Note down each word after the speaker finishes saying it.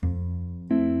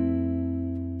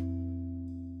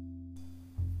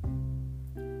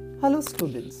Hello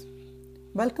students,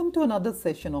 welcome to another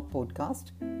session of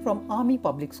podcast from Army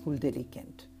Public School Delhi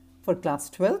Kent for class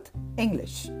 12th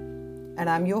English, and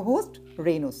I'm your host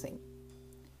Renu Singh.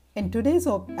 In today's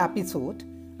episode,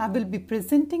 I will be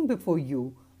presenting before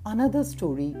you another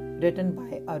story written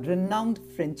by a renowned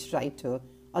French writer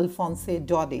Alphonse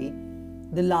Daudet,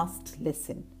 The Last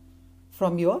Lesson,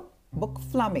 from your book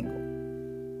Flamingo.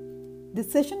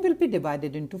 This session will be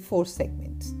divided into 4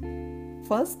 segments.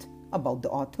 First, about the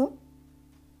author,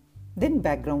 then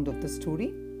background of the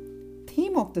story,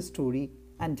 theme of the story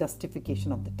and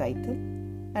justification of the title,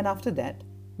 and after that,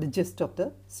 the gist of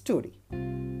the story.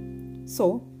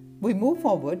 So, we move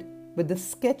forward with the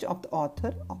sketch of the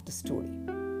author of the story.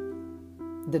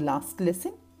 The Last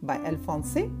Lesson by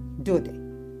Alphonse Daudet.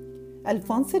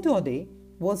 Alphonse Daudet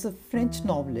was a French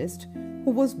novelist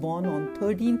who was born on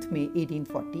 13th May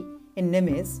 1840 in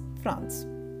Nimes, France.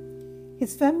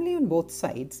 His family on both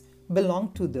sides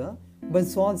belonged to the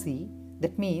bourgeoisie,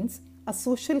 that means a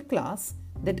social class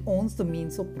that owns the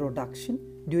means of production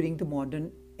during the modern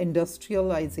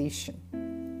industrialization.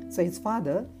 So his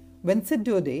father, Vincent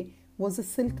Daudet, was a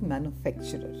silk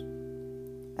manufacturer.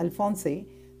 Alphonse,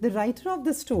 the writer of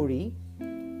the story,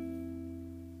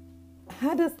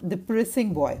 had a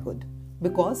depressing boyhood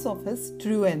because of his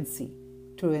truancy.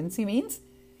 Truancy means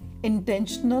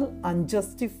intentional,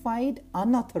 unjustified,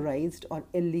 unauthorized or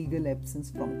illegal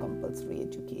absence from compulsory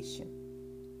education.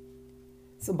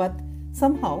 But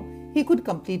somehow he could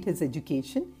complete his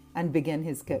education and began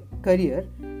his career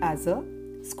as a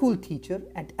school teacher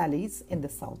at Alais in the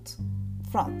south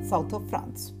of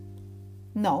France.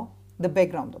 Now, the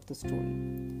background of the story.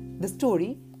 The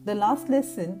story, The Last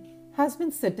Lesson, has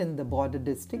been set in the border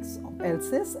districts of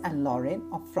Alsace and Lorraine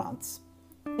of France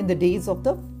in the days of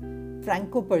the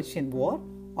Franco-Persian War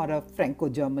or a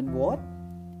Franco-German War,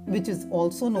 which is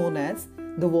also known as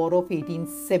the War of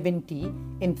 1870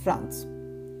 in France.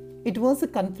 It was a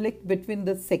conflict between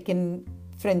the Second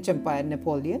French Empire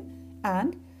Napoleon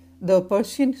and the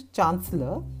Persian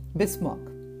Chancellor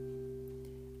Bismarck.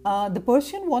 The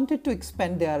Persians wanted to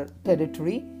expand their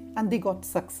territory and they got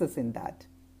success in that.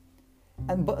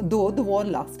 And though the war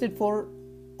lasted for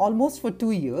almost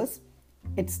 2 years,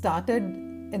 it started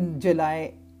in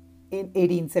July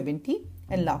 1870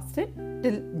 and lasted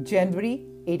till January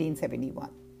 1871.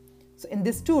 So in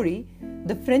this story,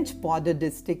 the French border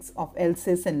districts of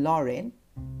Alsace and Lorraine,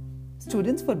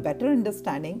 students, for better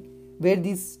understanding where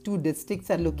these two districts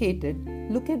are located,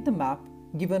 look at the map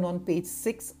given on page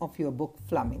 6 of your book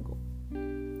Flamingo,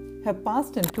 have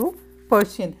passed into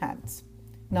Persian hands.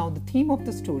 Now the theme of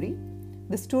the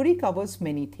story covers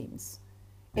many themes.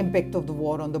 Impact of the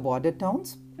war on the border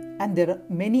towns, and there are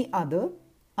many other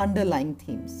underlying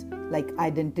themes like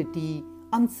identity,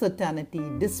 uncertainty,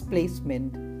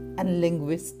 displacement, and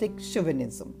linguistic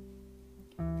chauvinism.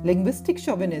 Linguistic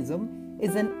chauvinism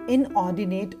is an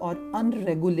inordinate or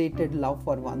unregulated love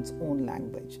for one's own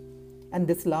language. And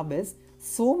this love is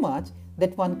so much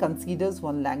that one considers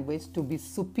one language to be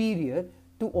superior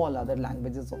to all other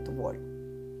languages of the world.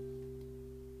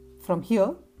 From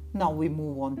here, now we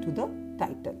move on to the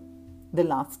title, The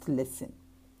Last Lesson.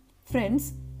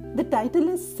 Friends, the title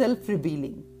is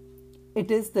self-revealing.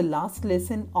 It is the last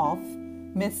lesson of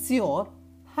Monsieur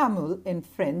Hamel in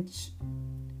French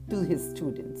to his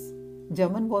students.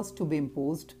 German was to be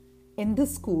imposed in the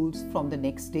schools from the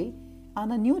next day,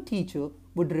 and a new teacher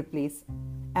would replace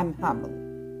M. Hamel.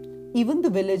 Even the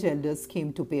village elders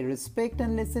came to pay respect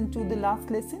and listen to the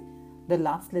last lesson. The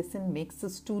last lesson makes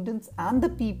the students and the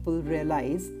people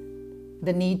realize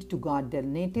the need to guard their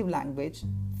native language,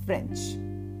 French.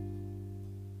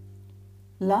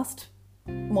 Last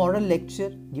moral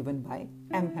lecture given by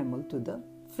M. Hamel to the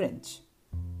French.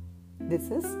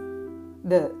 This is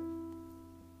the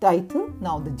title,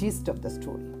 now the gist of the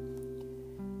story.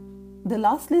 The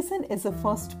Last Lesson is a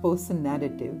first-person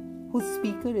narrative whose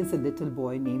speaker is a little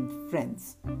boy named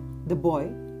Franz. The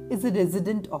boy is a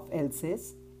resident of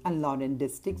Alsace and Lorraine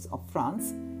districts of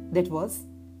France that was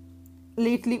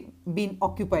lately been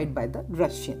occupied by the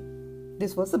Russian.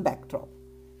 This was the backdrop.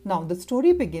 Now the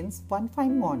story begins one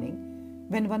fine morning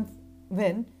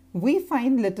when we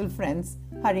find little Franz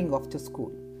hurrying off to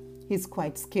school. He is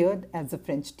quite scared as a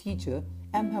French teacher.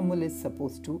 M. Hamel is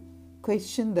supposed to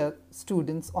question the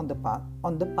students on the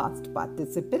past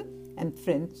participle, and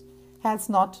French has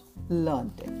not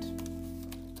learnt it.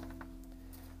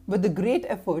 With a great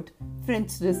effort,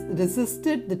 French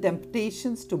resisted the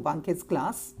temptations to bunk his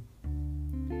class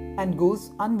and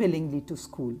goes unwillingly to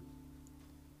school.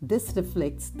 This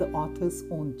reflects the author's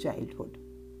own childhood.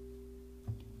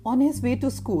 On his way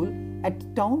to school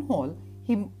at town hall,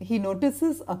 he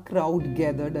notices a crowd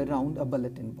gathered around a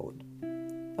bulletin board.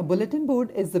 A bulletin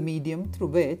board is the medium through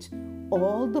which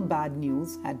all the bad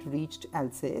news had reached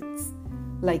Alsace,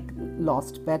 like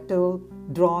lost battle,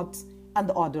 droughts, and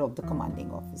the order of the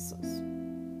commanding officers.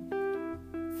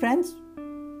 Franz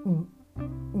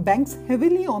banks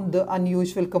heavily on the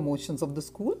unusual commotions of the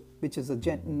school, which is a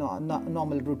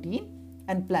normal routine,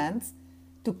 and plans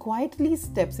to quietly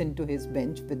steps into his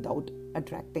bench without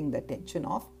attracting the attention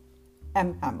of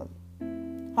M. Hamel.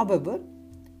 However,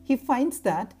 he finds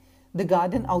that the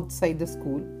garden outside the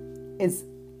school is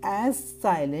as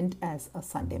silent as a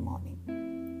Sunday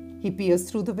morning. He peers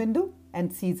through the window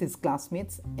and sees his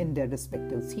classmates in their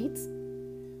respective seats.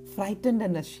 Frightened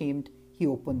and ashamed, he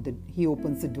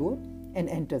opens the door and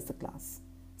enters the class.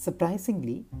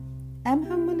 Surprisingly, M.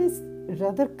 Hamel is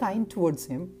rather kind towards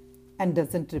him and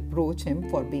doesn't reproach him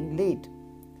for being late.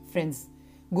 Franz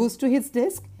goes to his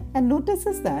desk and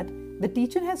notices that the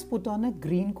teacher has put on a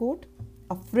green coat,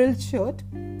 a frilled shirt,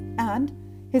 and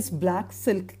his black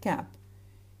silk cap,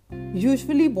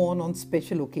 usually worn on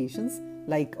special occasions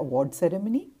like award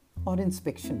ceremony or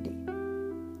inspection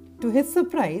day. To his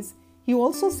surprise, he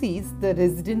also sees the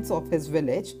residents of his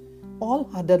village all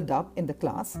huddled up in the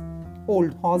class: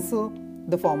 old Hauser,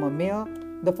 the former mayor,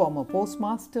 the former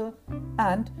postmaster,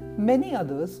 and many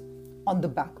others on the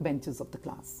back benches of the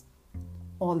class,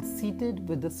 all seated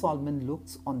with the solemn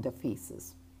looks on their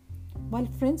faces. While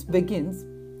Franz begins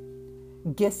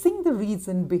guessing the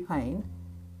reason behind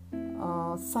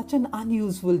such an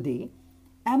unusual day,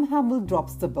 M. Hamel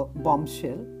drops the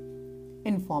bombshell,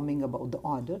 informing about the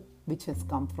order which has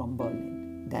come from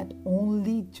Berlin, that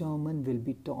only German will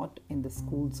be taught in the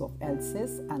schools of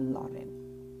Alsace and Lorraine.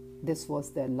 This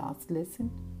was their last lesson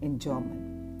in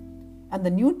German, and the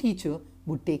new teacher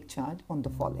would take charge on the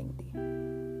following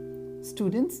day.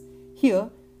 Students, here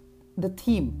the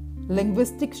theme,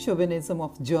 linguistic chauvinism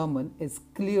of German, is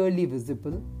clearly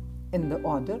visible in the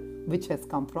order which has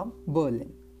come from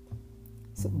Berlin.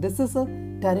 So this is a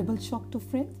terrible shock to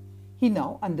Franz. He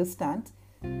now understands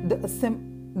the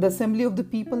assembly of the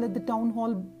people at the town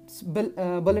hall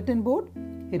bulletin board.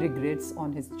 He regrets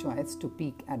on his choice to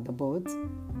peek at the birds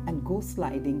and go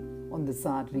sliding on the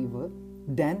Saar River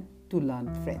than to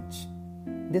learn French.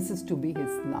 This is to be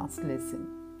his last lesson,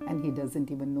 and he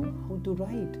doesn't even know how to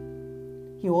write.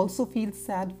 He also feels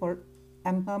sad for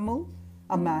M. Hamel,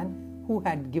 a man who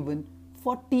had given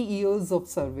 40 years of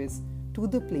service to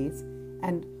the place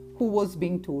and who was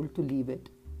being told to leave it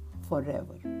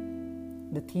forever.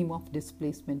 The theme of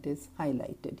displacement is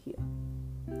highlighted here.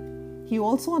 He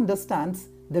also understands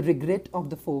the regret of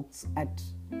the folks at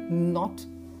not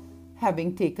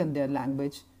having taken their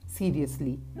language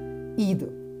seriously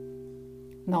either.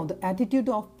 Now, the attitude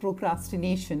of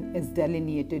procrastination is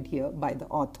delineated here by the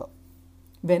author.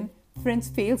 When Franz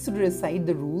fails to recite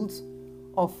the rules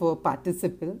of a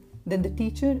participle, then the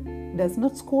teacher does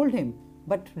not scold him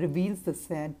but reveals the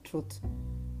sad truth,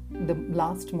 the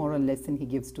last moral lesson he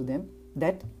gives to them,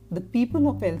 that the people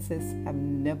of Alsace have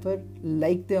never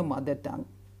liked their mother tongue.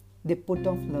 They put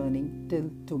off learning till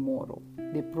tomorrow.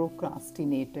 They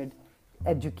procrastinated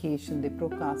education, they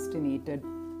procrastinated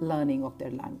learning of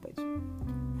their language.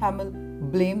 Hamel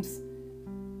blames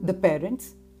the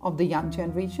parents of the young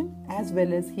generation as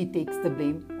well as he takes the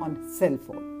blame on himself.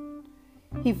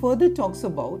 He further talks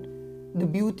about the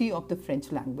beauty of the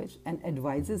French language and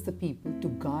advises the people to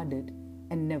guard it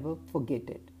and never forget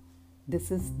it.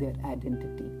 This is their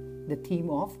identity. The theme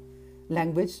of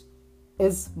language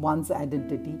is one's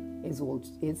identity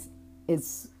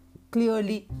is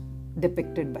clearly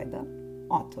depicted by the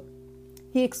author.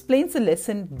 He explains the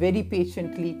lesson very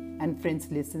patiently and Franz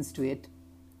listens to it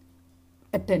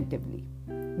attentively.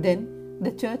 Then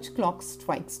the church clock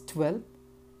strikes 12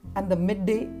 and the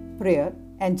midday prayer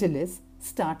Angelus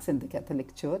starts in the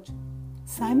Catholic Church.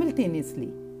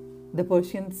 Simultaneously, the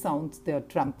Persians sounds their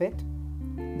trumpet.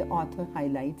 The author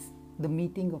highlights the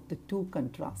meeting of the two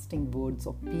contrasting words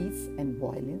of peace and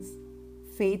violence,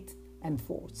 faith and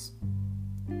force,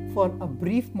 for a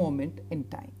brief moment in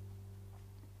time.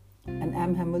 And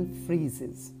M. Hamel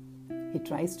freezes. He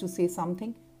tries to say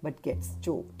something but gets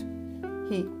choked.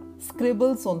 He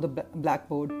scribbles on the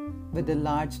blackboard with a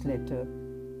large letter,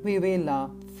 Vive la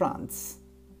France,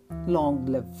 long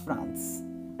live France.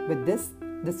 With this,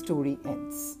 the story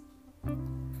ends.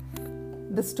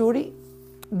 This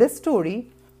story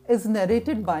is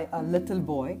narrated by a little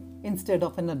boy instead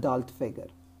of an adult figure.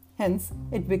 Hence,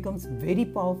 it becomes very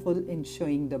powerful in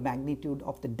showing the magnitude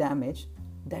of the damage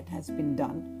that has been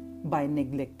done by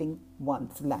neglecting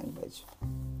one's language.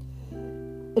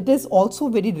 It is also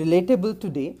very relatable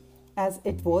today as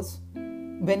it was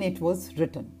when it was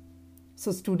written.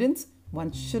 So students,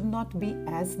 one should not be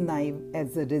as naive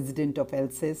as the resident of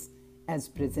Alsace as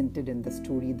presented in the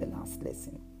story the last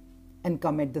lesson, and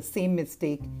commit the same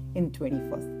mistake in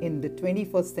the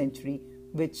 21st century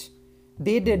which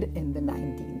they did in the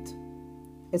 19th,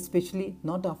 especially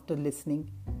not after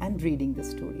listening and reading the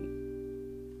story.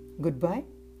 Goodbye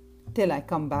till I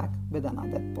come back with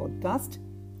another podcast.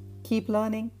 Keep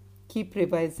learning, keep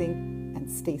revising, and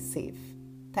stay safe.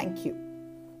 Thank you.